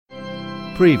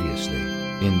Previously,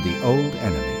 in The Old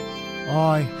Enemy.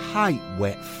 I hate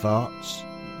wet farts.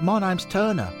 My name's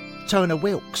Turner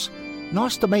Wilkes.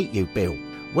 Nice to meet you, Bill.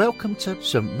 Welcome to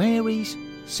St Mary's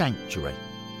Sanctuary.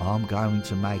 I'm going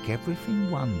to make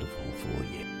everything wonderful for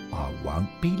you. I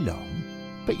won't be long.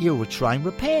 But you're a trained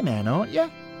repairman, aren't you?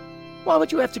 Why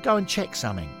would you have to go and check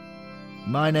something?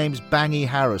 My name's Bangy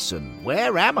Harrison.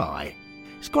 Where am I?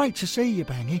 It's great to see you,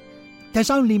 Bangy. There's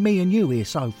only me and you here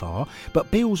so far, but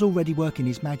Bill's already working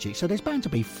his magic, so there's bound to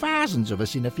be thousands of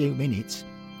us in a few minutes.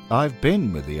 I've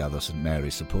been with the other St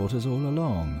Mary's supporters all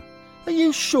along. Are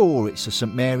you sure it's a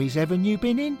St Mary's heaven you've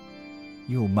been in?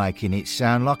 You're making it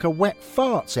sound like a wet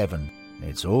farts heaven.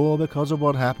 It's all because of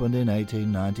what happened in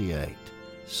 1898.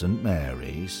 St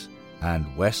Mary's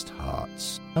and West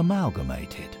Herts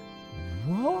amalgamated.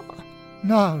 What?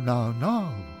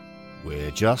 No.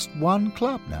 We're just one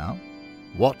club now.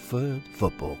 Watford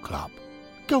Football Club.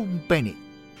 Go on, Bennett.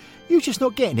 You're just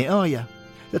not getting it, are you?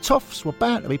 The toffs were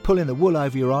bound to be pulling the wool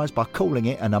over your eyes by calling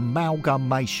it an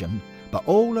amalgamation, but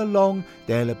all along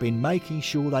they'll have been making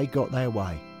sure they got their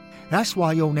way. That's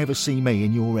why you'll never see me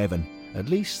in your heaven. At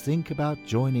least think about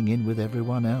joining in with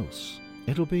everyone else.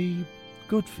 It'll be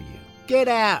good for you. Get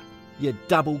out, you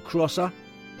double-crosser,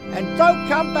 and don't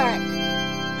come back!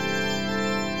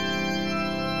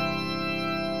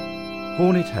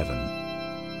 Hornet Heaven.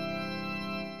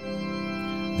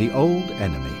 The Old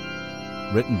Enemy.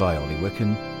 Written by Ollie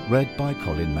Wicken, read by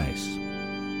Colin Mace.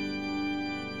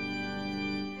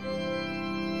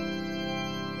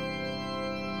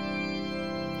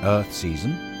 Earth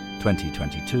Season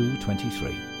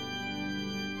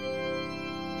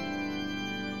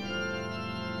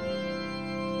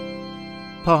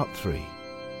 2022-23. Part 3.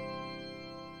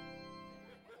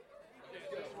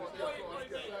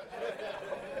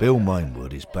 Bill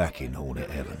Mainwood is back in Hornet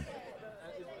Heaven.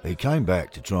 He came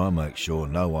back to try and make sure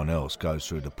no one else goes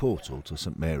through the portal to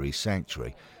St Mary's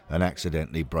Sanctuary and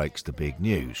accidentally breaks the big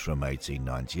news from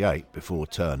 1898 before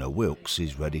Turner Wilkes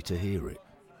is ready to hear it.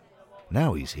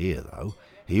 Now he's here, though,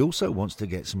 he also wants to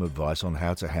get some advice on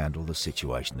how to handle the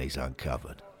situation he's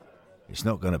uncovered. It's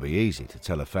not going to be easy to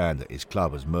tell a fan that his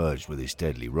club has merged with his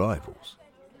deadly rivals.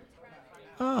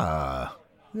 Ah,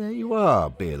 there you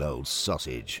are, Bill, old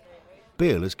sausage.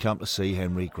 Bill has come to see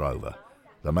Henry Grover,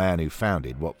 the man who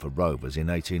founded Watford Rovers in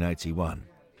 1881.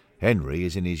 Henry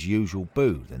is in his usual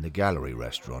booth in the gallery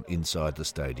restaurant inside the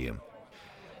stadium.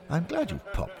 I'm glad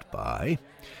you've popped by.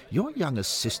 Your young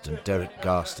assistant, Derek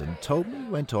Garston, told me you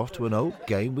went off to an old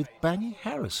game with Bangy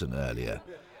Harrison earlier,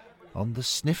 on the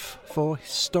sniff for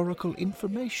historical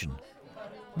information.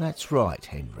 That's right,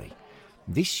 Henry.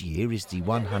 This year is the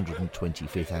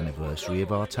 125th anniversary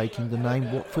of our taking the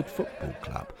name Watford Football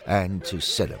Club, and to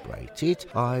celebrate it,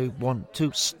 I want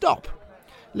to... Stop!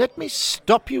 Let me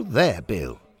stop you there,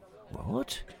 Bill.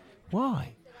 What?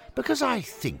 Why? Because I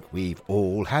think we've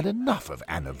all had enough of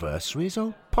anniversaries,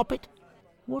 old poppet.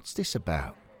 What's this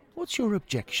about? What's your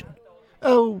objection?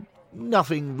 Oh,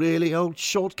 nothing really, old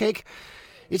shortcake.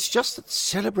 It's just that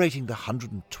celebrating the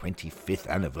 125th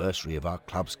anniversary of our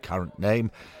club's current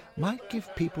name might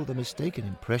give people the mistaken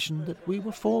impression that we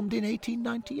were formed in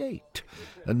 1898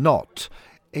 and not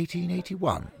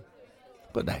 1881.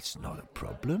 But that's not a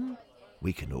problem.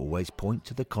 We can always point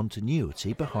to the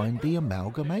continuity behind the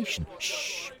amalgamation.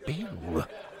 Shh, Bill.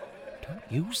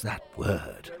 Don't use that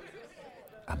word.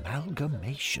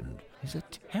 Amalgamation is a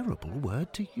terrible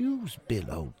word to use,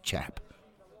 Bill, old chap.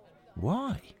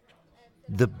 Why?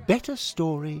 The better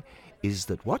story is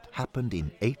that what happened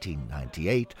in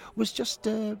 1898 was just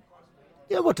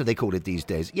what do they call it these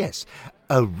days? Yes,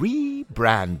 a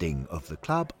rebranding of the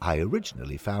club I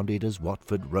originally founded as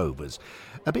Watford Rovers.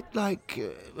 A bit like,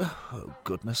 oh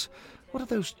goodness, what are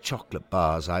those chocolate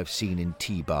bars I've seen in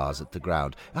tea bars at the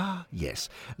ground? Ah, yes,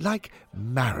 like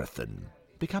Marathon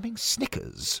becoming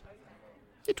Snickers.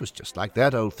 It was just like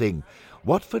that old thing.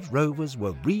 Watford Rovers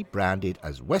were rebranded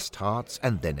as West Herts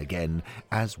and then again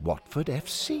as Watford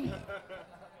FC.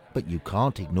 But you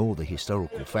can't ignore the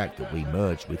historical fact that we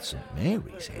merged with St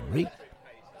Mary's, Henry.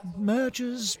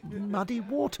 Mergers, muddy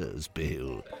waters,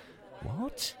 Bill.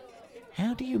 What?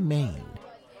 How do you mean?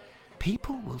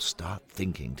 People will start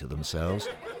thinking to themselves,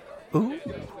 ooh,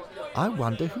 I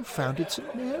wonder who founded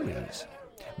St Mary's.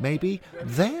 Maybe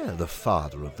they're the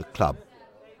father of the club.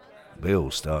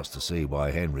 Bill starts to see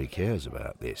why Henry cares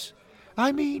about this.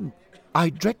 I mean, I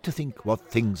dread to think what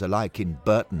things are like in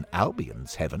Burton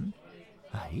Albion's heaven.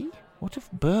 Eh? What have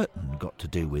Burton got to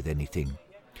do with anything?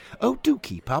 Oh, do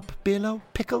keep up, Bill, old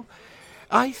pickle.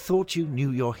 I thought you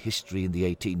knew your history in the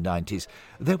 1890s.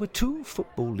 There were 2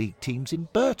 Football League teams in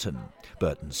Burton,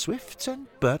 Burton Swifts and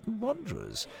Burton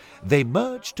Wanderers. They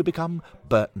merged to become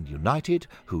Burton United,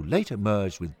 who later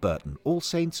merged with Burton All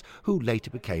Saints, who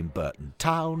later became Burton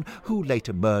Town, who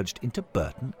later merged into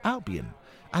Burton Albion.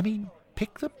 I mean,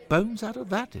 pick the bones out of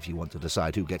that if you want to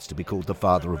decide who gets to be called the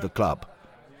father of the club.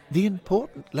 The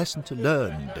important lesson to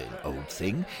learn, Bill, old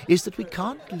thing, is that we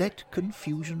can't let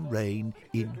confusion reign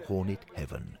in Hornet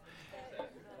Heaven.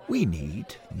 We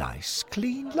need nice,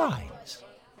 clean lines.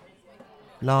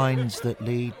 Lines that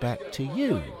lead back to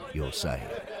you, you're saying?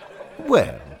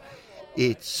 Well,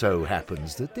 it so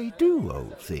happens that they do,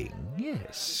 old thing,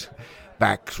 yes.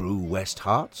 Back through West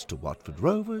Herts to Watford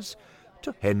Rovers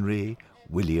to Henry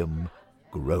William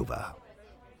Grover.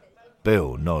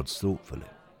 Bill nods thoughtfully,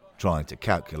 trying to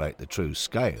calculate the true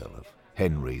scale of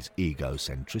Henry's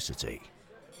egocentricity.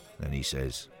 Then he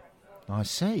says, I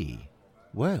see.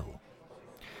 Well,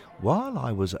 while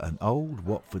I was at an old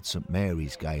Watford St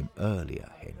Mary's game earlier,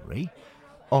 Henry,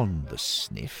 on the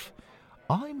sniff,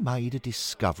 I made a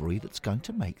discovery that's going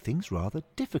to make things rather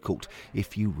difficult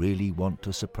if you really want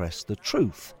to suppress the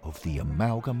truth of the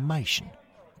amalgamation.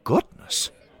 Goodness,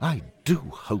 I do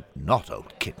hope not,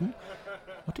 old kitten.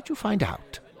 What did you find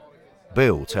out?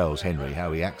 Bill tells Henry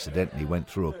how he accidentally went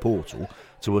through a portal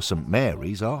to a St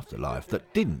Mary's afterlife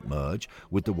that didn't merge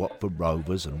with the Watford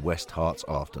Rovers and West Herts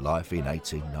afterlife in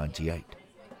 1898.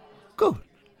 Good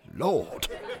Lord!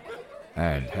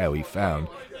 And how he found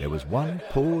there was one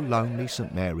poor lonely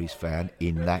St Mary's fan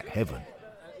in that heaven,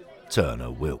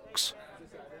 Turner Wilkes.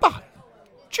 By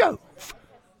Jove!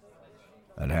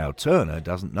 And how Turner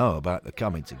doesn't know about the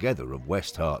coming together of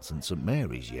West Herts and St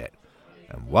Mary's yet,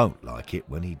 and won't like it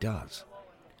when he does.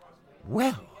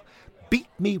 Well, beat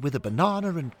me with a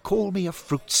banana and call me a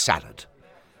fruit salad.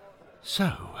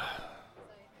 So,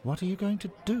 what are you going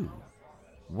to do?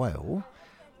 Well,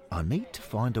 I need to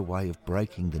find a way of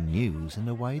breaking the news in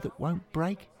a way that won't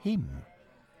break him.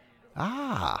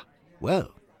 Ah,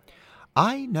 well,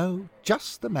 I know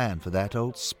just the man for that,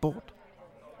 old sport.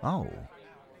 Oh,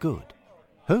 good.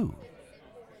 Who?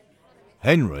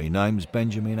 Henry names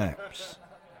Benjamin Apps,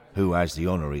 who, as the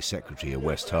honorary secretary of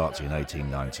West Herts in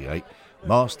 1898,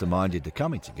 masterminded the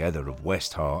coming together of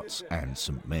West Herts and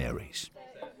St Mary's.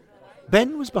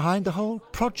 Ben was behind the whole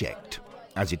project,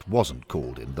 as it wasn't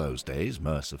called in those days,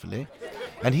 mercifully,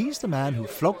 and he's the man who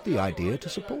flogged the idea to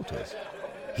supporters.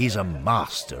 He's a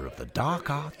master of the dark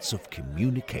arts of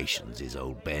communications, is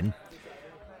old Ben.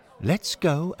 Let's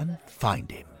go and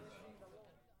find him.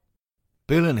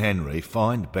 Bill and Henry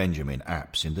find Benjamin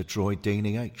Apps in the Troy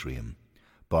Deeney atrium,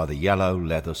 by the yellow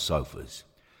leather sofas.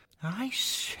 I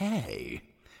say,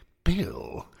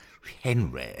 Bill,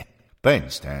 Henry. Ben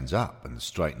stands up and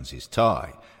straightens his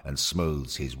tie and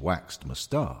smooths his waxed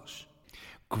moustache.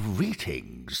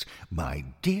 Greetings, my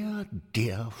dear,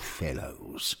 dear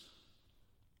fellows.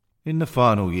 In the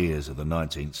final years of the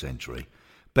 19th century,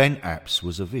 Ben Apps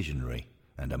was a visionary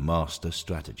and a master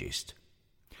strategist.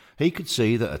 He could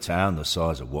see that a town the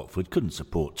size of Watford couldn't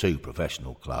support 2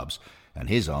 professional clubs, and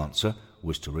his answer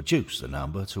was to reduce the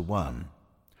number to 1,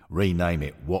 rename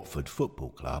it Watford Football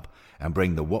Club, and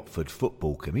bring the Watford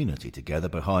football community together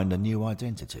behind a new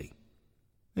identity.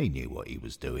 He knew what he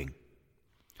was doing.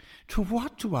 To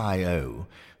what do I owe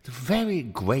the very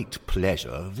great pleasure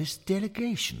of this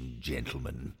delegation,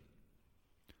 gentlemen?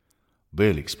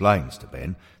 Bill explains to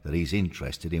Ben that he's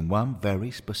interested in one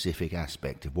very specific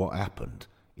aspect of what happened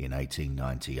in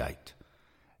 1898.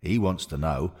 He wants to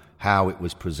know how it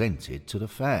was presented to the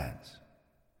fans.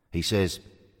 He says,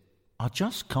 I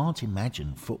just can't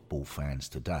imagine football fans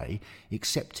today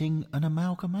accepting an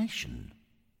amalgamation.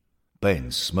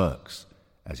 Ben smirks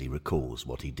as he recalls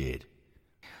what he did.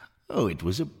 Oh, it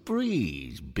was a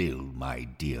breeze, Bill, my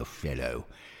dear fellow.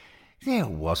 There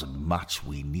wasn't much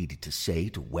we needed to say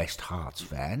to West Herts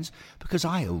fans because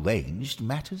I arranged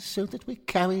matters so that we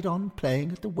carried on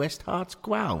playing at the West Herts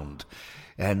ground,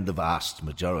 and the vast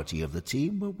majority of the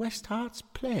team were West Herts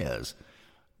players.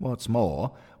 What's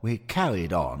more, we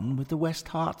carried on with the West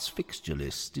Herts fixture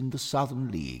list in the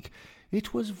Southern League.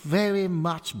 It was very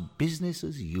much business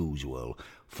as usual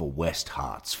for West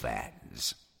Herts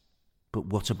fans. But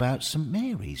what about St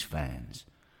Mary's fans?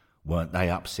 Weren't they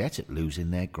upset at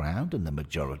losing their ground and the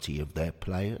majority of their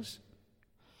players?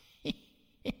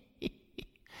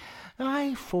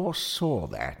 I foresaw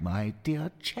that, my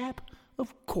dear chap,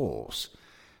 of course.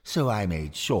 So I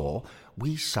made sure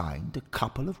we signed a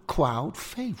couple of crowd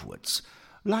favourites,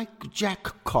 like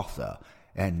Jack Cawthor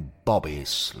and Bobby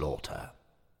Slaughter.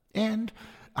 And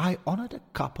I honoured a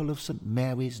couple of St.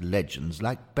 Mary's legends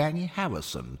like Bangy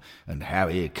Harrison and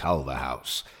Harry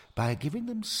Culverhouse by giving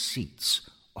them seats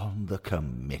on the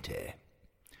committee.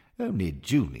 Only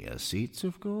junior seats,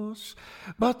 of course,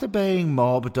 but the baying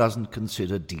mob doesn't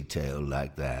consider detail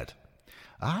like that.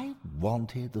 I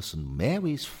wanted the St.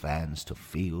 Mary's fans to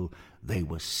feel they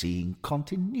were seeing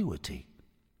continuity.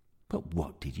 But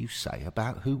what did you say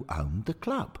about who owned the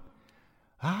club?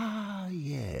 Ah,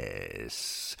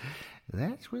 yes,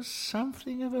 that was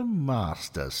something of a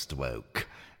masterstroke,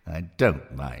 I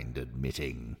don't mind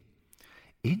admitting.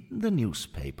 In the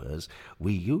newspapers,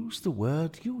 we used the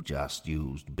word you just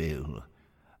used, Bill.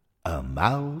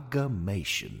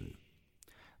 Amalgamation.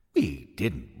 We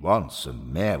didn't want St.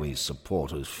 Mary's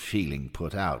supporters feeling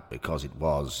put out because it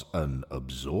was an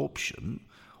absorption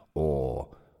or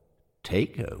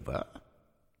takeover.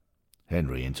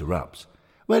 Henry interrupts.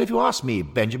 Well, if you ask me,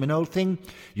 Benjamin, old thing,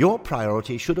 your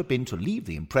priority should have been to leave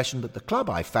the impression that the club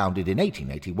I founded in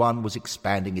 1881 was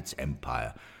expanding its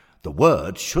empire. The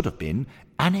word should have been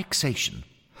annexation.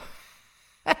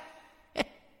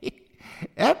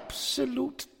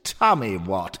 Absolute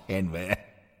tummy-what, Henry.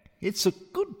 It's a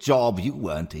good job you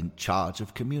weren't in charge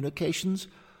of communications.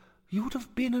 You'd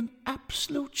have been an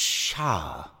absolute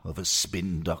shower of a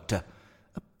spin doctor.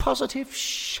 A positive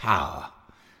shower.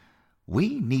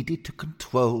 We needed to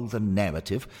control the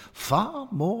narrative far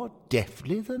more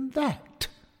deftly than that.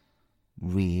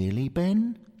 Really,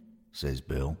 Ben? Says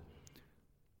Bill.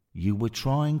 You were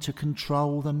trying to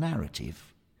control the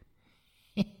narrative?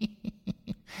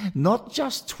 Not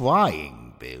just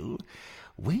trying, Bill.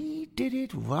 We did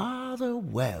it rather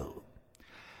well.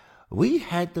 We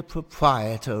had the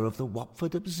proprietor of the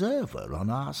Watford Observer on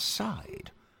our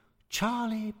side,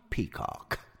 Charlie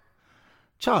Peacock.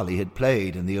 Charlie had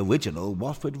played in the original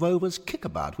Watford Rovers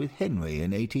kickabout with Henry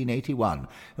in 1881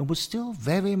 and was still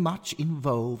very much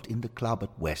involved in the club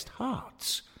at West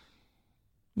Herts.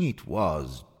 It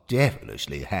was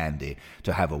devilishly handy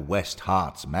to have a West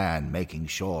Herts man making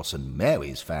sure St.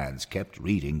 Mary's fans kept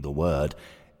reading the word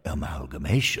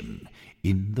amalgamation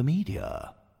in the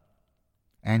media.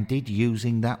 And did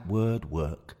using that word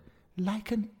work?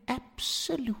 Like an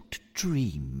absolute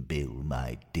dream, Bill,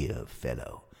 my dear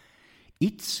fellow.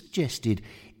 It suggested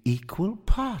equal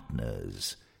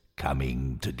partners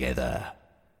coming together.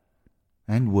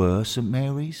 And were St.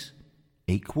 Mary's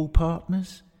equal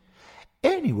partners?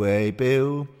 Anyway,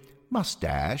 Bill,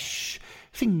 mustache,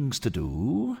 things to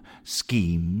do,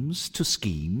 schemes to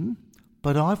scheme.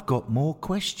 But I've got more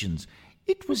questions.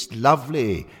 It was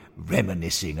lovely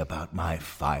reminiscing about my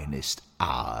finest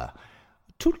hour.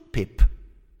 Toot pip.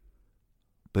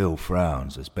 Bill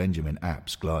frowns as Benjamin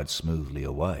Apps glides smoothly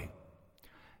away.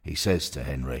 He says to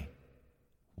Henry,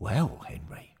 Well,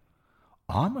 Henry,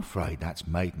 I'm afraid that's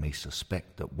made me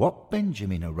suspect that what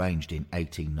Benjamin arranged in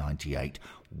 1898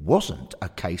 wasn't a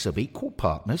case of equal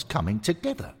partners coming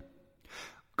together.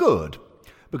 Good,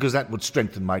 because that would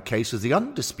strengthen my case as the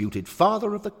undisputed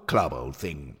father of the club, old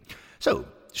thing. So,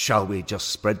 shall we just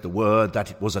spread the word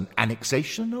that it was an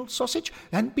annexation, old sausage,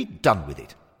 and be done with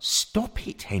it? Stop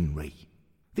it, Henry.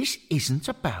 This isn't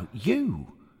about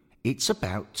you. It's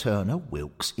about Turner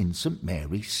Wilkes in St.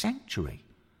 Mary's Sanctuary.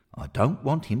 I don't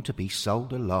want him to be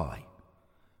sold a lie.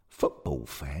 Football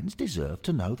fans deserve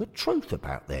to know the truth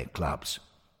about their clubs.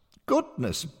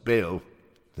 Goodness, Bill,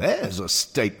 there's a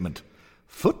statement.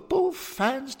 Football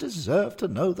fans deserve to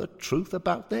know the truth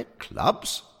about their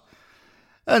clubs?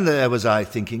 And there was I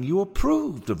thinking you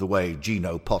approved of the way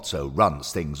Gino Pozzo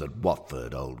runs things at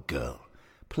Watford, old girl.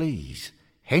 Please,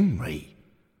 Henry,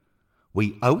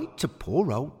 we owe it to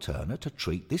poor old Turner to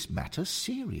treat this matter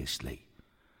seriously.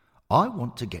 I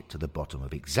want to get to the bottom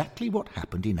of exactly what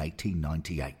happened in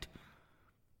 1898.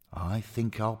 I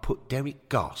think I'll put Derek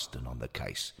Garston on the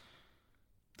case.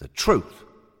 The truth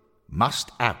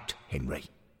must out, Henry.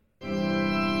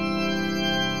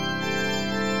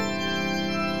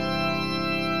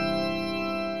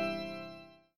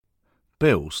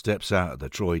 Bill steps out of the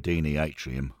Troy Deeney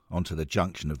atrium onto the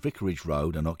junction of Vicarage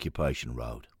Road and Occupation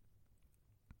Road.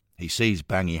 He sees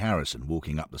Bangy Harrison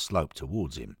walking up the slope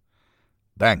towards him.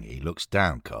 Bangy looks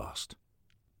downcast.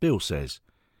 Bill says,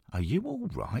 Are you all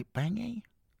right, Bangy?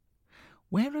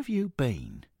 Where have you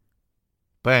been?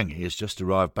 Bangy has just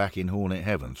arrived back in Hornet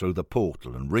Heaven through the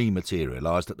portal and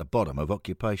rematerialised at the bottom of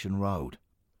Occupation Road.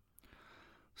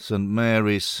 St.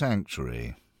 Mary's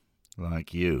Sanctuary,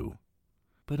 like you.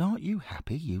 But aren't you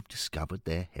happy you've discovered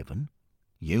their heaven?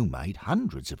 You made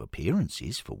hundreds of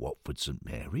appearances for Watford St.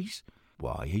 Mary's.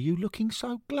 Why are you looking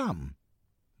so glum?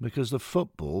 Because the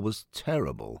football was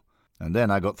terrible, and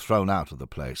then I got thrown out of the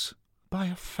place. By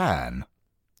a fan.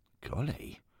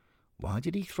 Golly, Why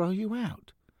did he throw you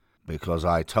out? Because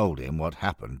I told him what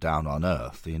happened down on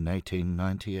Earth in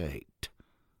 1898.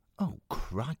 Oh,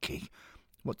 crikey.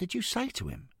 What did you say to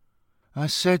him? I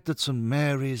said that St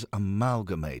Mary's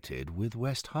amalgamated with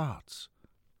West Herts.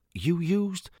 You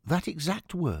used that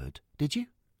exact word, did you?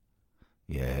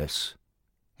 Yes.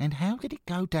 And how did it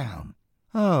go down?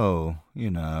 Oh,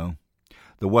 you know,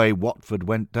 the way Watford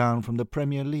went down from the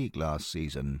Premier League last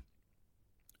season.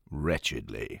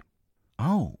 Wretchedly.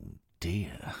 Oh,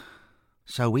 dear.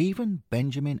 So even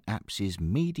Benjamin Apps's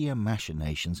media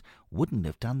machinations wouldn't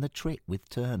have done the trick with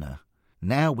Turner.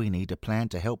 Now we need a plan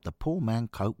to help the poor man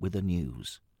cope with the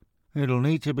news. It'll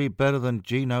need to be better than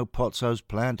Gino Pozzo's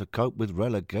plan to cope with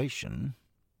relegation.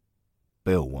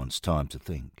 Bill wants time to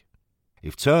think.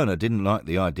 If Turner didn't like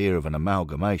the idea of an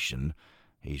amalgamation,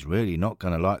 he's really not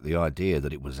going to like the idea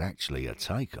that it was actually a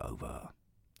takeover,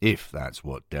 if that's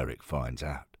what Derek finds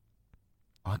out.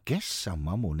 I guess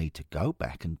someone will need to go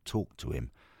back and talk to him,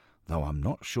 though I'm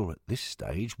not sure at this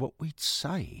stage what we'd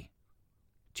say.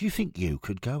 Do you think you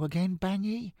could go again,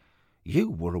 Bangy?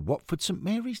 You were a Watford St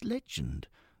Mary's legend.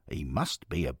 He must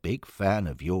be a big fan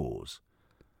of yours.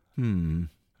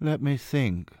 Let me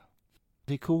think.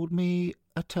 He called me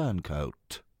a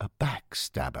turncoat, a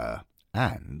backstabber,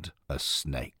 and a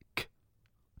snake.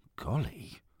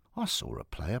 Golly, I saw a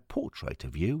player portrait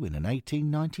of you in an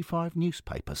 1895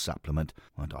 newspaper supplement,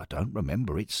 and I don't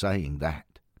remember it saying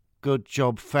that. Good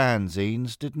job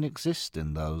fanzines didn't exist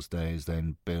in those days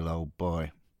then, Bill, old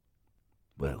boy.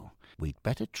 Well, we'd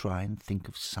better try and think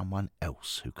of someone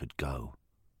else who could go.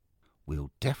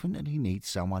 We'll definitely need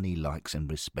someone he likes and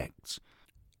respects.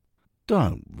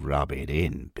 Don't rub it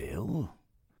in, Bill.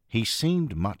 He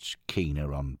seemed much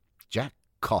keener on Jack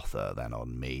Cother than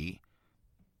on me.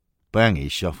 Bangy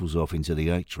shuffles off into the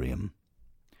atrium.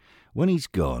 When he's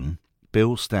gone,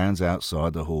 Bill stands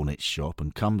outside the Hornets shop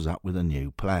and comes up with a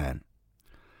new plan.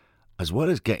 As well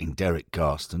as getting Derek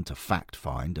Garston to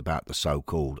fact-find about the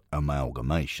so-called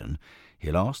amalgamation,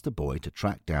 he'll ask the boy to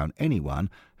track down anyone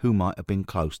who might have been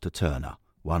close to Turner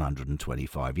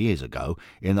 125 years ago,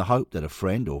 in the hope that a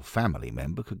friend or family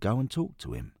member could go and talk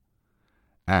to him.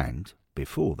 And,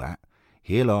 before that,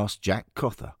 he'll ask Jack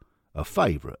Cother, a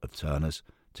favourite of Turner's,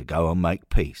 to go and make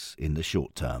peace in the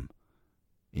short term,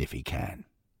 if he can.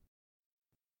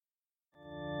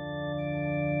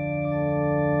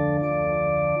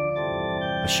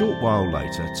 A short while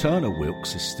later, Turner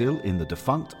Wilkes is still in the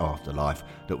defunct afterlife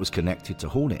that was connected to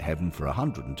Hornet Heaven for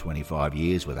 125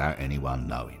 years without anyone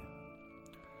knowing.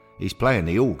 He's playing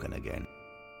the organ again.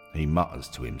 He mutters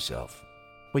to himself.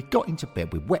 We got into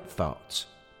bed with wet farts.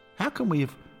 How can we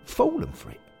have fallen for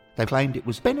it? They claimed it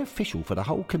was beneficial for the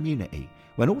whole community,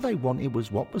 when all they wanted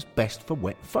was what was best for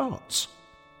wet farts.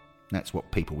 That's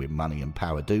what people with money and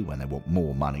power do when they want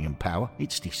more money and power.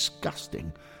 It's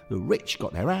disgusting. The rich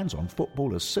got their hands on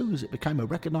football as soon as it became a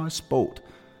recognised sport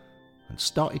and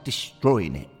started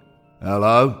destroying it.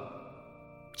 Hello?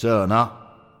 Turner?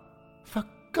 For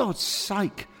God's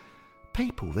sake,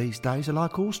 people these days are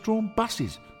like horse-drawn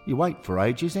buses. You wait for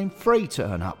ages, then three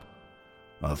turn up.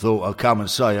 I thought I'd come and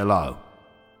say hello.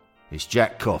 It's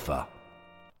Jack Cother.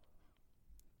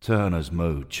 Turner's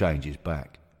mood changes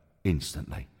back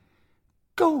instantly.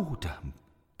 Gordon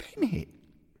Bennett?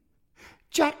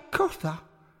 Jack Cother?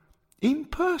 In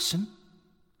person?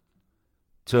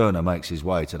 Turner makes his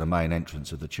way to the main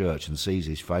entrance of the church and sees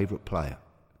his favourite player,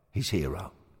 his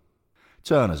hero.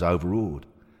 Turner's overawed,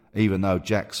 even though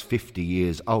Jack's 50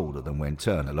 years older than when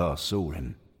Turner last saw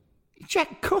him.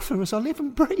 Jack Cother as I live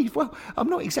and breathe. Well, I'm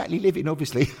not exactly living,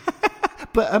 obviously.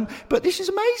 But this is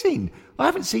amazing. I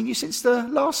haven't seen you since the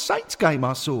last Saints game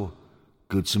I saw.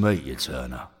 Good to meet you,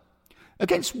 Turner.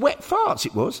 Against Wet Farts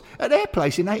it was, at their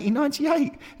place in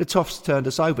 1898. The Toffs turned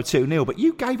us over 2-0, but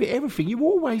you gave it everything. You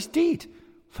always did.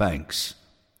 Thanks.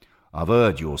 I've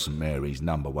heard you're St Mary's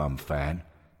 #1 fan.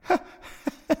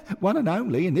 One and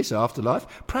only in this afterlife.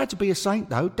 Proud to be a saint,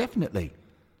 though, definitely.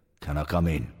 Can I come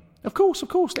in? Of course.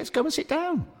 Let's go and sit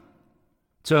down.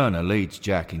 Turner leads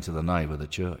Jack into the nave of the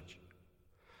church.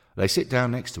 They sit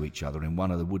down next to each other in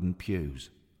one of the wooden pews.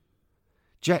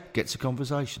 Jack gets a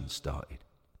conversation started.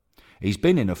 He's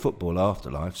been in a football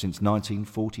afterlife since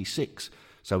 1946,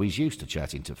 so he's used to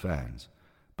chatting to fans.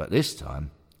 But this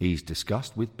time, he's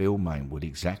discussed with Bill Mainwood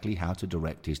exactly how to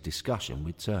direct his discussion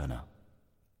with Turner.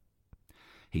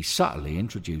 He subtly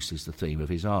introduces the theme of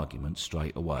his argument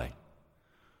straight away.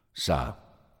 So,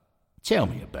 tell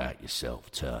me about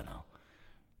yourself, Turner.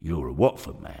 You're a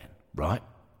Watford man, right?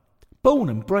 Born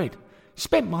and bred.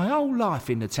 Spent my whole life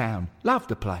in the town. Loved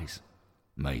the place.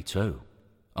 Me too.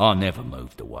 I never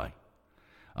moved away.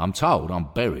 I'm told I'm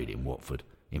buried in Watford,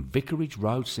 in Vicarage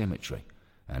Road Cemetery,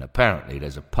 and apparently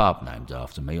there's a pub named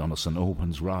after me on the St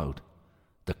Albans Road.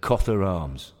 The Cother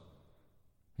Arms.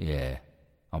 Yeah,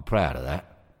 I'm proud of that.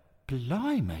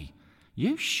 Blimey,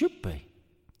 you should be.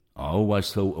 I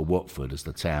always thought of Watford as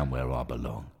the town where I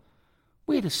belong.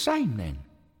 We're the same then.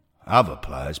 Other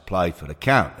players played for the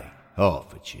county,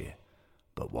 Hertfordshire,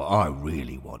 but what I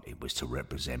really wanted was to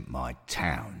represent my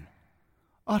town.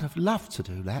 I'd have loved to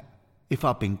do that, if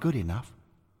I'd been good enough.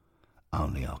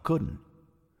 Only I couldn't,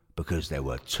 because there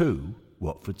were two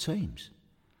Watford teams,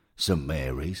 St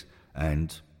Mary's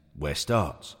and West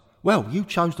Arts. Well, you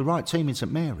chose the right team in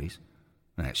St Mary's.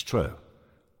 That's true.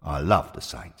 I love the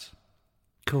Saints.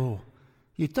 Cool.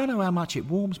 You don't know how much it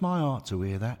warms my heart to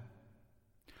hear that.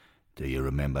 Do you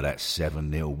remember that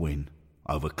 7-0 win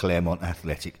over Claremont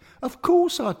Athletic? Of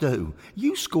course I do.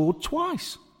 You scored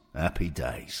twice. Happy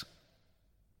days.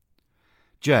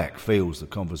 Jack feels the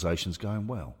conversation's going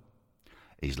well.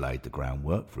 He's laid the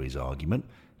groundwork for his argument,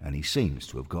 and he seems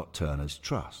to have got Turner's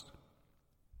trust.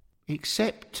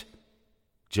 Except...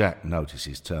 Jack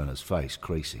notices Turner's face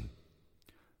creasing.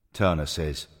 Turner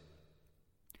says,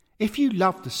 if you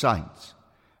love the Saints,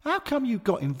 how come you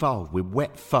got involved with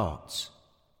wet farts?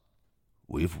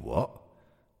 With what?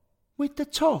 With the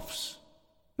toffs,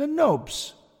 the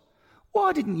knobs.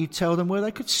 Why didn't you tell them where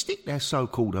they could stick their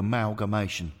so-called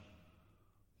amalgamation?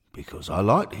 Because I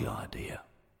liked the idea.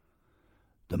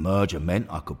 The merger meant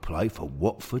I could play for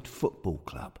Watford Football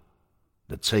Club,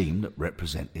 the team that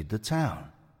represented the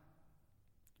town.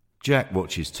 Jack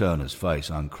watches Turner's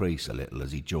face uncrease a little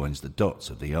as he joins the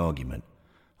dots of the argument.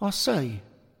 I see.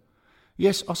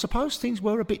 Yes, I suppose things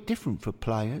were a bit different for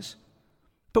players.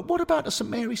 But what about the St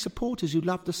Mary's supporters who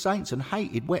loved the Saints and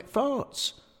hated wet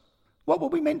farts? What were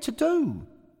we meant to do?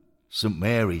 St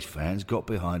Mary's fans got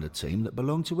behind a team that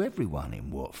belonged to everyone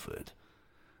in Watford.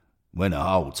 When a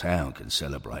whole town can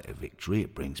celebrate a victory,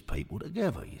 it brings people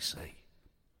together, you see.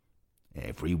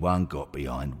 Everyone got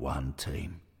behind one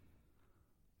team.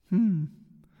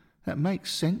 That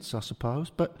makes sense, I suppose,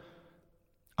 but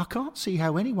I can't see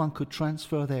how anyone could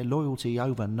transfer their loyalty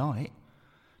overnight.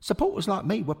 Supporters like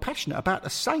me were passionate about the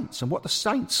Saints and what the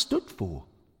Saints stood for.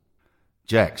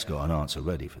 Jack's got an answer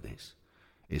ready for this.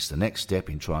 It's the next step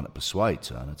in trying to persuade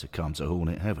Turner to come to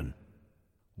Hornet Heaven.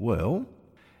 Well,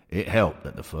 it helped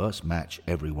that the first match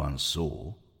everyone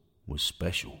saw was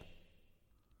special.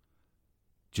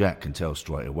 Jack can tell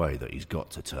straight away that he's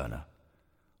got to Turner.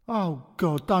 Oh,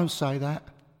 God, don't say that.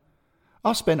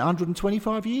 I spent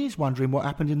 125 years wondering what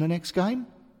happened in the next game.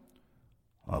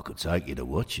 I could take you to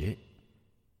watch it,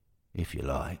 if you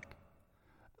like.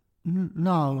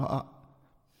 No,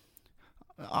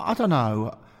 I don't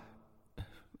know.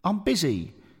 I'm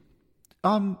busy.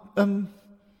 I'm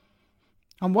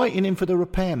waiting in for the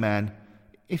repairman,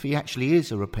 if he actually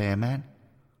is a repairman.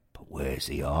 But where's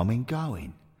the arming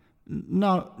going?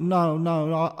 No.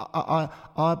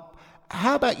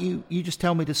 How about you just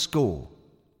tell me the score?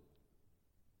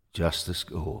 Just the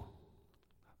score.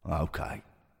 OK.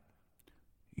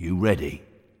 You ready?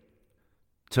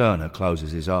 Turner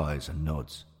closes his eyes and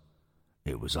nods.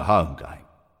 It was a home game,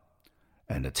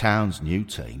 and the town's new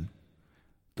team,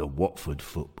 the Watford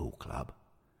Football Club,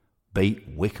 beat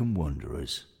Wycombe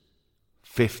Wanderers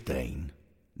 15-0.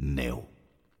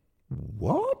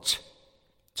 What?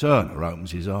 Turner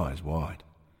opens his eyes wide.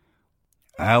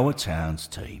 Our town's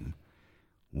team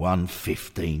won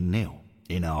 15-0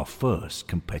 in our first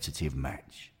competitive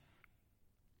match.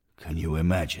 Can you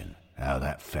imagine how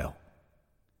that felt?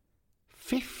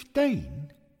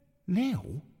 15-0?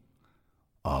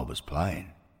 I was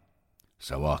playing,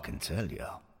 so I can tell you,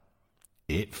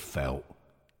 it felt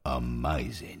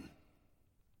amazing.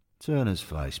 Turner's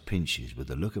face pinches with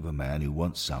the look of a man who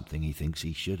wants something he thinks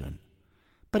he shouldn't.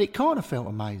 But it kind of felt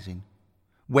amazing.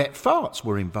 Wet farts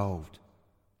were involved.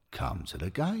 Come to the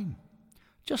game.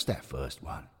 Just that first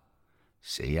one.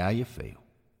 See how you feel.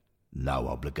 No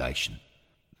obligation.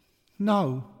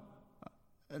 No,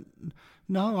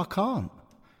 I can't.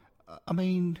 I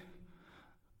mean,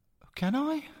 can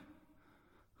I?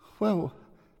 Well,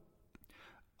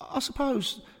 I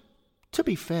suppose, to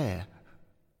be fair,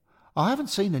 I haven't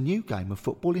seen a new game of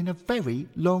football in a very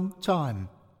long time.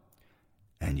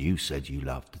 And you said you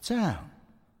loved the town,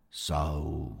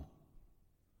 so...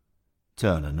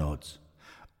 Turner nods.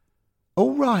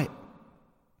 All right.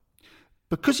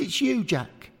 Because it's you,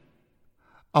 Jack.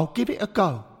 I'll give it a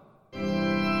go.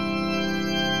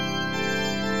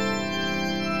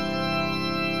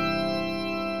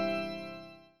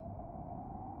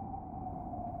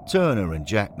 Turner and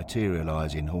Jack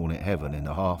materialise in Hornet Heaven in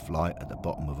the half-light at the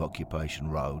bottom of Occupation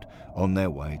Road on their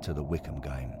way to the Wycombe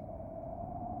game.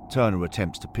 Turner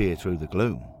attempts to peer through the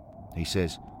gloom. He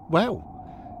says,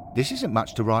 "Well, this isn't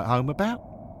much to write home about."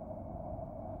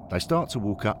 They start to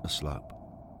walk up the slope.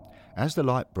 As the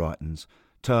light brightens,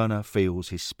 Turner feels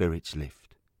his spirits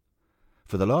lift.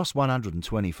 For the last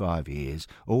 125 years,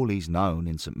 all he's known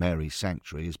in St Mary's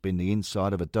Sanctuary has been the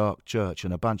inside of a dark church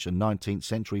and a bunch of 19th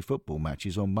century football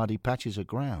matches on muddy patches of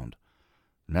ground.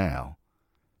 Now,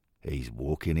 he's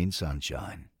walking in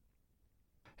sunshine.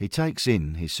 He takes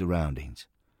in his surroundings.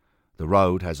 The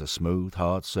road has a smooth,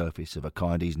 hard surface of a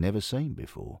kind he's never seen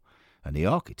before, and the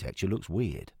architecture looks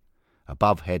weird.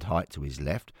 Above head height to his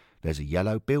left, there's a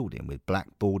yellow building with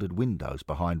black bordered windows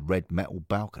behind red metal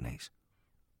balconies.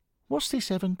 "What's this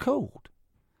heaven called?"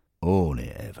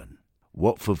 Hornet Heaven.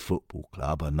 Watford Football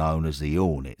Club are known as the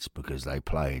Hornets because they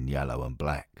play in yellow and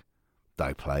black.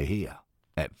 They play here,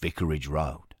 at Vicarage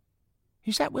Road.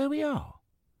 Is that where we are?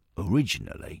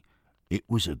 Originally, it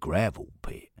was a gravel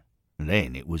pit.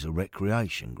 Then it was a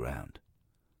recreation ground.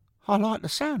 I like the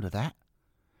sound of that.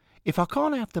 If I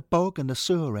can't have the bog and the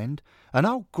sewer end, an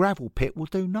old gravel pit will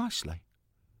do nicely.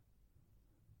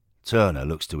 Turner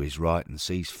looks to his right and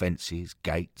sees fences,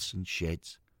 gates and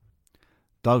sheds.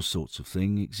 Those sorts of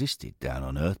things existed down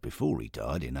on Earth before he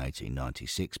died in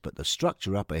 1896, but the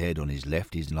structure up ahead on his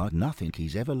left is like nothing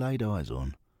he's ever laid eyes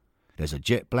on. There's a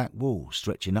jet black wall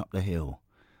stretching up the hill,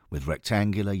 with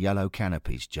rectangular yellow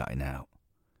canopies jutting out.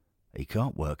 He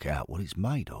can't work out what it's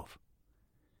made of.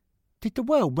 Did the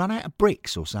world run out of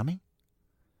bricks or something?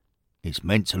 It's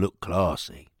meant to look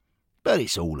classy, but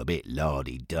it's all a bit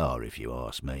la-di-da if you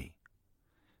ask me.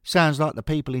 Sounds like the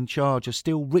people in charge are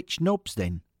still rich knobs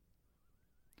then.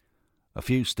 A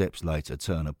few steps later,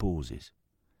 Turner pauses.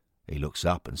 He looks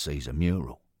up and sees a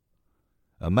mural.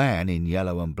 A man in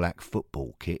yellow and black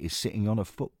football kit is sitting on a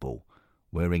football,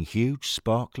 wearing huge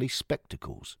sparkly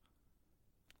spectacles.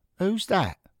 "Who's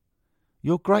that?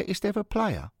 Your greatest ever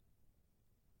player?"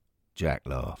 Jack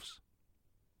laughs.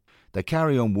 They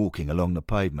carry on walking along the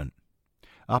pavement.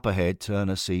 Up ahead,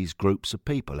 Turner sees groups of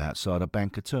people outside a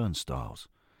bank of turnstiles.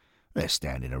 They're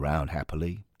standing around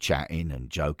happily, chatting and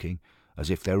joking, as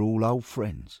if they're all old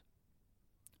friends.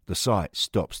 The sight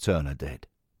stops Turner dead.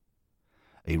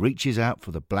 He reaches out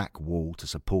for the black wall to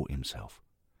support himself.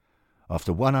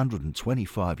 After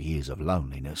 125 years of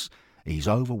loneliness, he's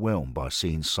overwhelmed by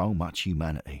seeing so much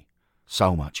humanity,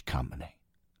 so much company.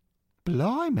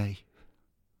 "Blimey."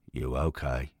 "You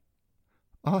okay?"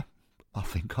 I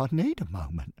think I need a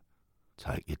moment."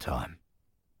 "Take your time."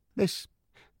 There's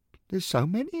so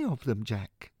many of them,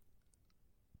 Jack.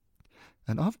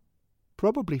 And I've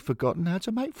probably forgotten how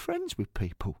to make friends with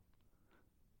people."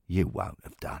 "You won't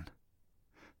have done."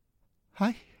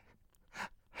 Hey?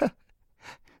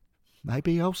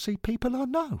 Maybe I'll see people I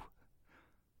know.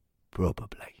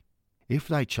 "Probably. If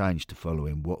they change to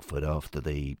following Watford after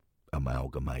the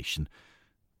amalgamation,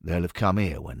 they'll have come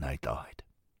here when they died.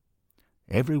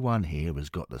 Everyone here has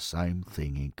got the same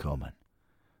thing in common.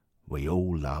 We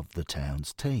all love the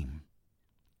town's team."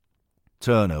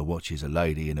 Turner watches a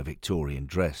lady in a Victorian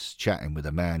dress chatting with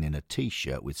a man in a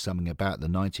T-shirt with something about the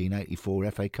 1984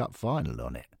 FA Cup final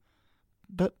on it.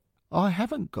 "But I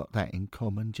haven't got that in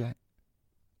common, Jack.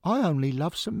 I only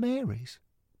love St Mary's."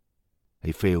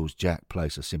 He feels Jack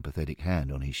place a sympathetic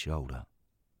hand on his shoulder.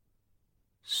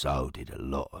 "So did a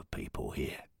lot of people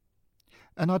here."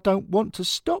 "And I don't want to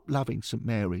stop loving St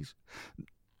Mary's.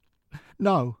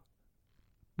 No,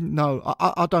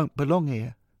 I don't belong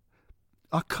here.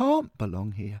 I can't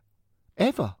belong here.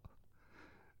 Ever.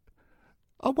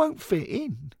 I won't fit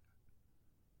in."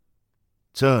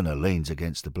 Turner leans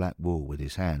against the black wall with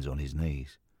his hands on his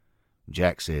knees.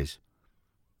 Jack says,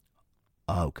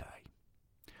 "OK,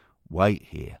 wait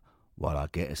here while I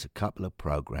get us a couple of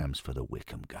programmes for the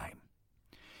Wickham game.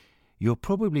 You're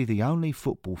probably the only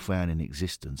football fan in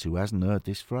existence who hasn't heard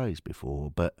this phrase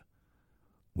before, but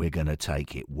we're going to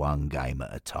take it one game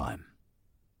at a time."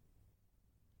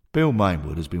 Bill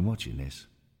Mainwood has been watching this.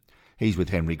 He's with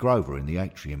Henry Grover in the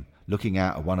atrium, looking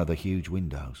out of one of the huge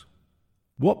windows.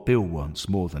 What Bill wants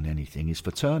more than anything is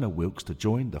for Turner Wilkes to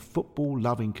join the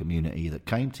football-loving community that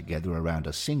came together around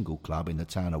a single club in the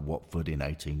town of Watford in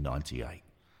 1898.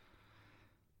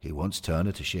 He wants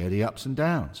Turner to share the ups and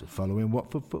downs of following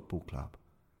Watford Football Club,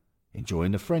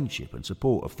 enjoying the friendship and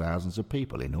support of thousands of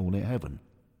people in Hornet Heaven.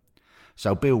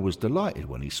 So Bill was delighted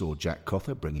when he saw Jack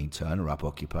Cother bringing Turner up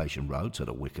Occupation Road to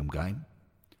the Wickham game.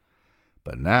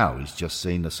 But now he's just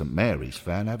seen the St Mary's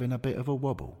fan having a bit of a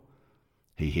wobble.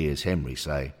 He hears Henry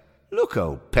say, "Look,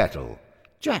 old Petal,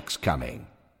 Jack's coming."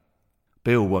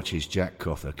 Bill watches Jack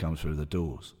Cother come through the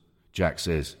doors. Jack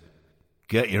says,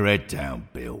 "Get your head down,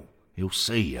 Bill. He'll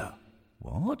see you."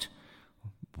 "What?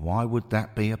 Why would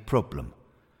that be a problem?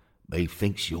 He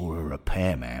thinks you're a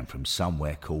repairman from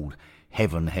somewhere called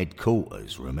Heaven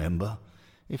Headquarters, remember?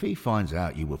 If he finds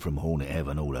out you were from Hornet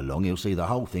Heaven all along, he'll see the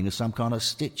whole thing as some kind of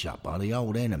stitch-up by the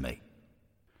old enemy.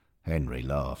 Henry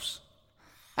laughs.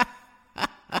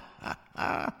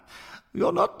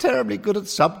 You're not terribly good at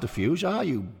subterfuge, are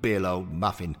you, Bill, old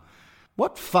muffin?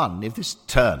 What fun if this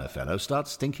Turner fellow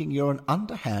starts thinking you're an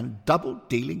underhand,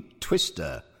 double-dealing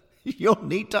twister. You'll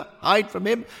need to hide from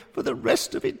him for the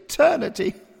rest of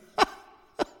eternity.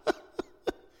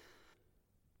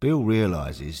 Bill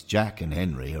realises Jack and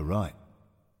Henry are right.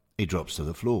 He drops to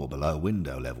the floor below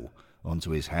window level, onto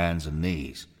his hands and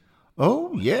knees.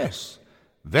 Oh, yes.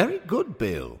 Very good,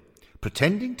 Bill.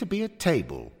 Pretending to be a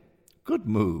table. Good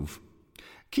move.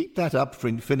 Keep that up for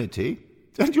infinity,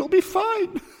 and you'll be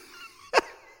fine.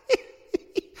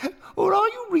 Or are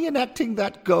you reenacting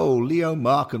that goal Leo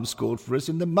Markham scored for us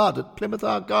in the mud at Plymouth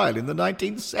Argyle in the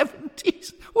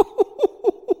 1970s?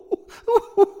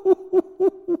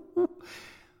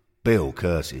 Bill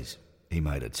curses. He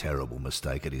made a terrible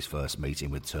mistake at his first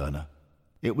meeting with Turner.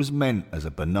 It was meant as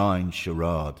a benign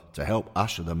charade to help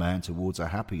usher the man towards a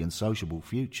happy and sociable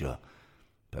future.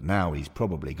 But now he's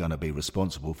probably going to be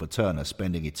responsible for Turner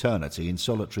spending eternity in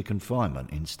solitary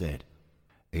confinement instead.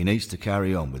 He needs to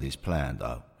carry on with his plan,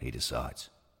 though, he decides.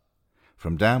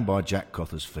 From down by Jack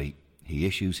Cotter's feet, he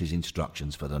issues his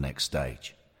instructions for the next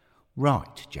stage.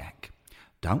 Right, Jack,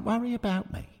 don't worry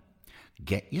about me.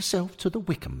 Get yourself to the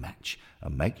Wickham match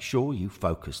and make sure you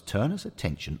focus Turner's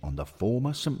attention on the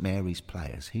former St Mary's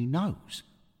players he knows.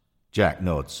 Jack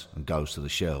nods and goes to the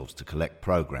shelves to collect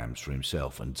programmes for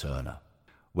himself and Turner.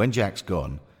 When Jack's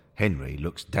gone, Henry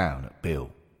looks down at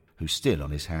Bill, who's still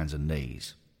on his hands and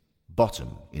knees,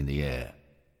 bottom in the air.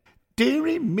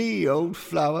 Dearie me, old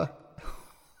flower.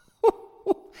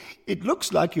 It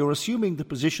looks like you're assuming the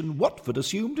position Watford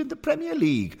assumed in the Premier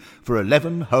League for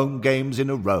 11 home games in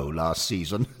a row last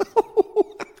season.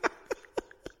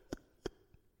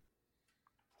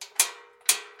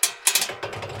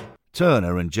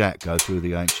 Turner and Jack go through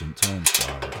the ancient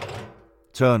turnstile.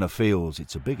 Turner feels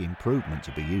it's a big improvement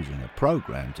to be using a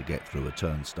programme to get through a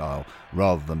turnstile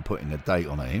rather than putting a date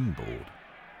on a inboard.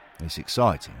 It's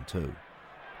exciting too,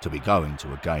 to be going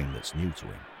to a game that's new to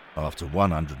him after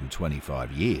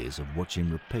 125 years of watching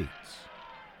repeats.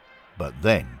 But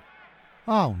then...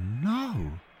 Oh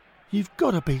no! You've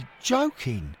got to be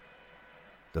joking!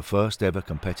 The first ever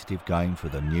competitive game for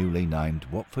the newly named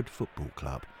Watford Football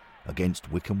Club against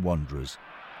Wickham Wanderers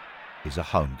is a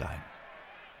home game.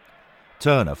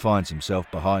 Turner finds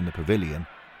himself behind the pavilion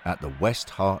at the West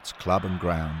Herts Club and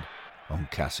Ground on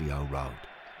Cassio Road.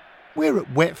 We're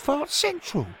at Wet Fart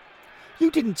Central. You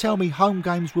didn't tell me home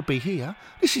games would be here.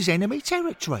 This is enemy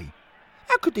territory.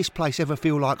 How could this place ever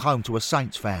feel like home to a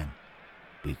Saints fan?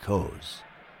 Because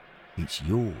it's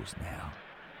yours now.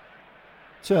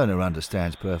 Turner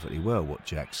understands perfectly well what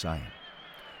Jack's saying.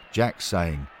 Jack's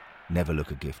saying, never look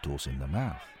a gift horse in the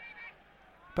mouth.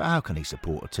 But how can he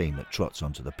support a team that trots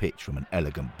onto the pitch from an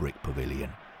elegant brick pavilion?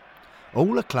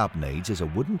 All the club needs is a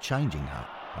wooden changing hut,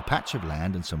 a patch of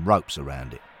land and some ropes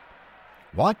around it.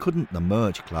 Why couldn't the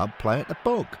Merge Club play at the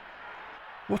bog?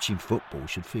 Watching football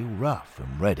should feel rough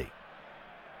and ready.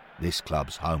 This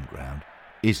club's home ground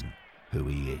isn't who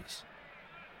he is.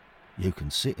 You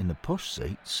can sit in the posh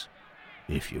seats,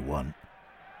 if you want.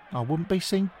 I wouldn't be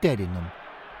seen dead in them.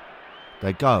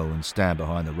 They go and stand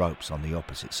behind the ropes on the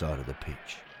opposite side of the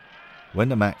pitch. When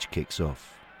the match kicks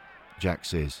off, Jack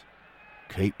says,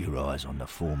 "Keep your eyes on the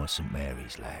former St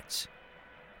Mary's lads.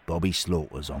 Bobby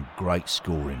Slaughter's on great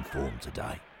scoring form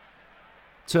today."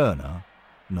 Turner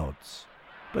nods,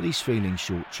 but he's feeling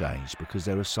short-changed because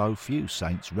there are so few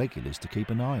Saints regulars to keep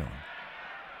an eye on.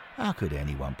 How could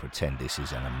anyone pretend this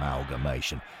is an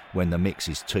amalgamation when the mix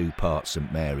is 2 parts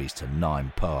St Mary's to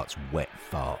 9 parts wet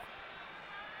fart?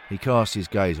 He casts his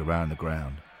gaze around the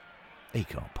ground. He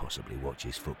can't possibly watch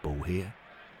his football here.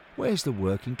 Where's the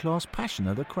working-class passion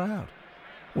of the crowd?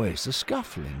 Where's the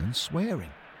scuffling and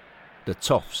swearing? The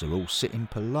toffs are all sitting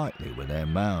politely with their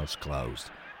mouths closed,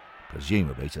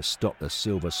 presumably to stop the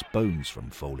silver spoons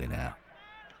from falling out.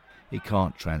 He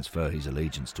can't transfer his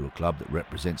allegiance to a club that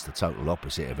represents the total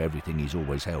opposite of everything he's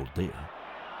always held dear.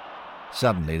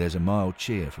 Suddenly there's a mild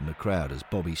cheer from the crowd as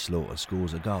Bobby Slaughter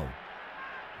scores a goal.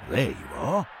 "There you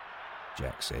are,"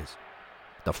 Jack says.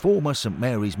 "The former St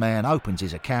Mary's man opens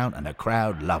his account and the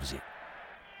crowd loves it."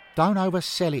 Don't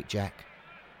oversell it, Jack.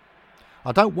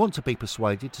 I don't want to be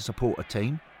persuaded to support a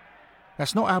team.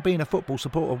 That's not how being a football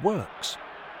supporter works.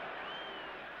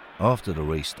 After the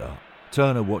restart,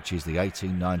 Turner watches the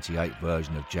 1898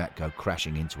 version of Jack go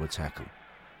crashing into a tackle.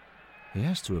 He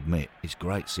has to admit it's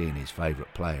great seeing his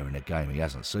favourite player in a game he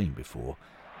hasn't seen before,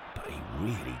 but he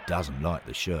really doesn't like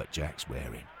the shirt Jack's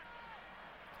wearing.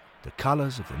 The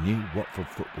colours of the new Watford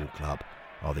Football Club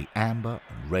are the amber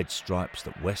and red stripes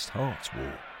that West Hearts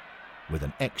wore, with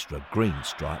an extra green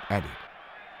stripe added.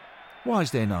 Why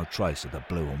is there no trace of the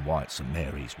blue and white St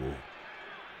Mary's wore?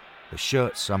 The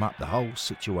shirts sum up the whole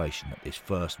situation at this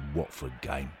first Watford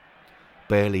game.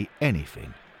 Barely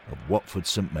anything of Watford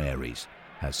St Mary's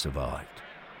has survived.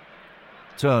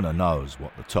 Turner knows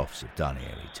what the Toffs have done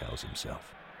here, he tells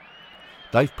himself.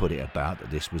 They've put it about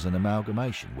that this was an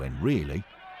amalgamation, when really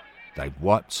they've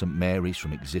wiped St Mary's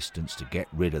from existence to get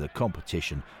rid of the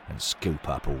competition and scoop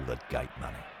up all the gate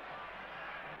money.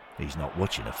 He's not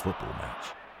watching a football match.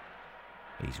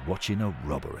 He's watching a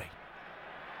robbery.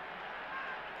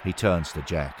 He turns to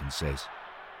Jack and says,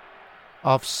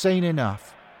 "I've seen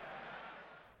enough."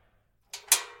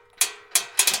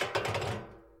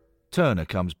 Turner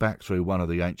comes back through one of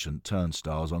the ancient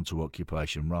turnstiles onto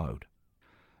Occupation Road.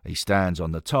 He stands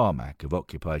on the tarmac of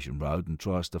Occupation Road and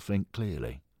tries to think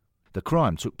clearly. The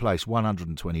crime took place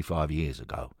 125 years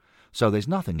ago, so there's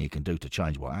nothing he can do to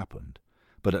change what happened,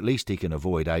 but at least he can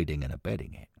avoid aiding and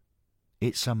abetting it.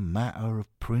 It's a matter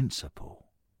of principle.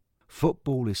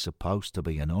 Football is supposed to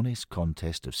be an honest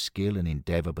contest of skill and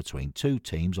endeavour between two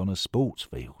teams on a sports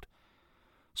field.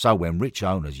 So when rich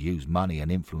owners use money and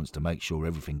influence to make sure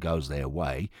everything goes their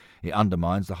way, it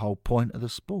undermines the whole point of the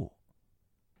sport.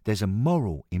 There's a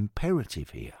moral imperative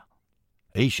here.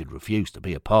 He should refuse to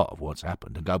be a part of what's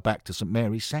happened and go back to St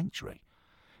Mary's Sanctuary.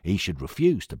 He should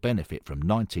refuse to benefit from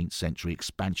 19th century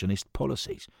expansionist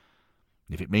policies.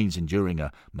 If it means enduring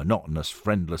a monotonous,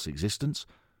 friendless existence,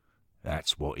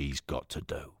 that's what he's got to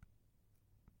do.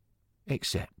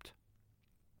 Except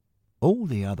all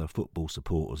the other football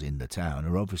supporters in the town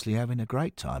are obviously having a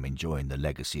great time enjoying the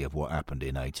legacy of what happened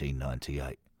in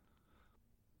 1898.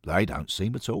 They don't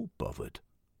seem at all bothered.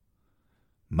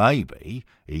 Maybe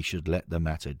he should let the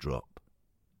matter drop,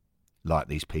 like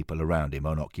these people around him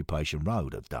on Occupation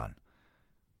Road have done.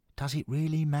 Does it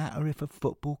really matter if a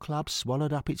football club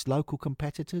swallowed up its local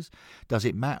competitors? Does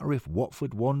it matter if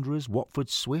Watford Wanderers, Watford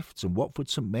Swifts and Watford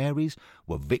St Mary's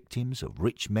were victims of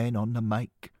rich men on the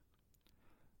make?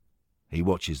 He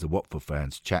watches the Watford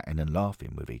fans chatting and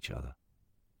laughing with each other.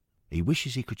 He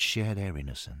wishes he could share their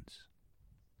innocence.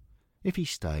 If he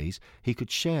stays, he could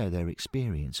share their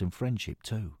experience and friendship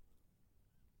too.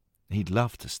 He'd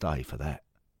love to stay for that.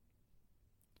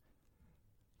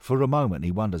 For a moment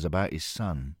he wonders about his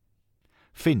son.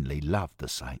 Finlay loved the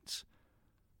Saints.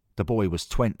 The boy was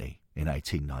 20 in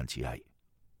 1898.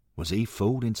 Was he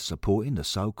fooled into supporting the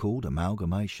so-called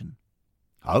amalgamation?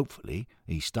 Hopefully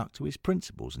he stuck to his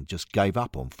principles and just gave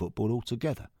up on football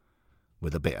altogether.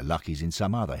 With a bit of luck he's in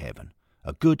some other heaven,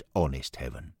 a good, honest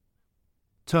heaven.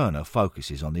 Turner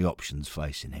focuses on the options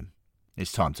facing him.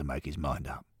 It's time to make his mind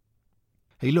up.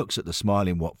 He looks at the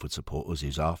smiling Watford supporters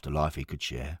whose afterlife he could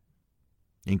share.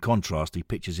 In contrast, he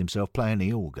pictures himself playing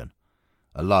the organ,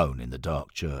 alone in the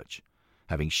dark church,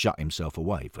 having shut himself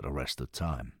away for the rest of the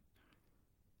time.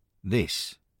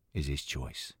 This is his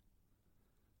choice.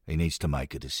 He needs to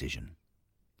make a decision.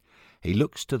 He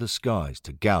looks to the skies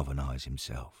to galvanise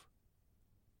himself.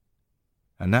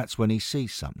 And that's when he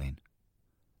sees something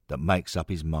that makes up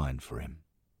his mind for him.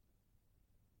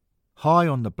 High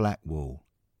on the black wall,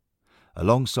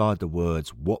 alongside the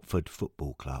words Watford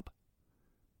Football Club,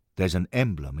 there's an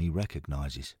emblem he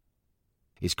recognises.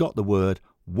 It's got the word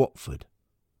Watford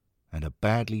and a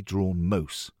badly drawn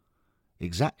moose,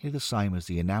 exactly the same as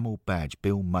the enamel badge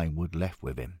Bill Mainwood left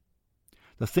with him,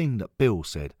 the thing that Bill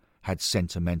said had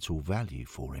sentimental value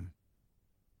for him.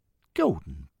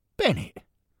 Gordon Bennett!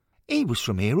 He was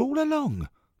from here all along.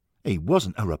 He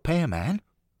wasn't a repairman.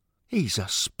 He's a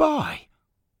spy.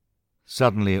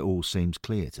 Suddenly it all seems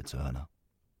clear to Turner.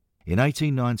 In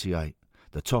 1898,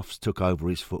 the Toffs took over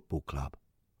his football club.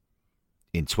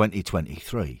 In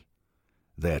 2023,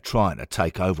 they're trying to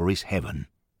take over his heaven.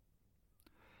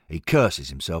 He curses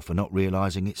himself for not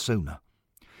realising it sooner.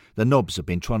 The knobs have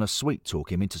been trying to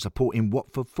sweet-talk him into supporting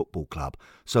Watford Football Club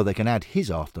so they can add his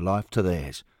afterlife to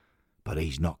theirs. But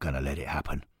he's not going to let it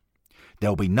happen.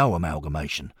 There'll be no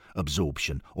amalgamation,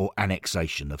 absorption or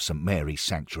annexation of St Mary's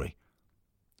Sanctuary.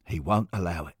 He won't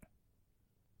allow it.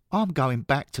 I'm going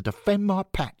back to defend my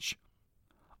patch.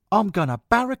 I'm going to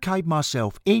barricade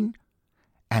myself in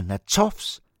and the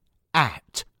Toffs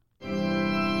out.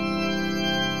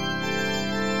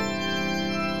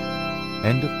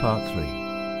 End of part 3.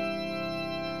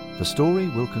 The story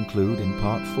will conclude in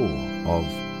part 4 of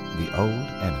The Old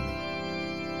Enemy.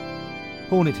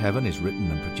 Hornet Heaven is written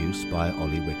and produced by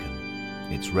Ollie Wickham.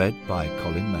 It's read by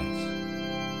Colin Mace.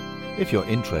 If you're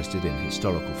interested in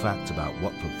historical facts about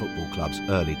Watford Football Club's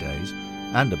early days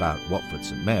and about Watford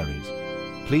St Mary's,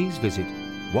 please visit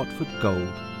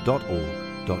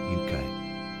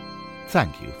watfordgold.org.uk.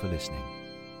 Thank you for listening.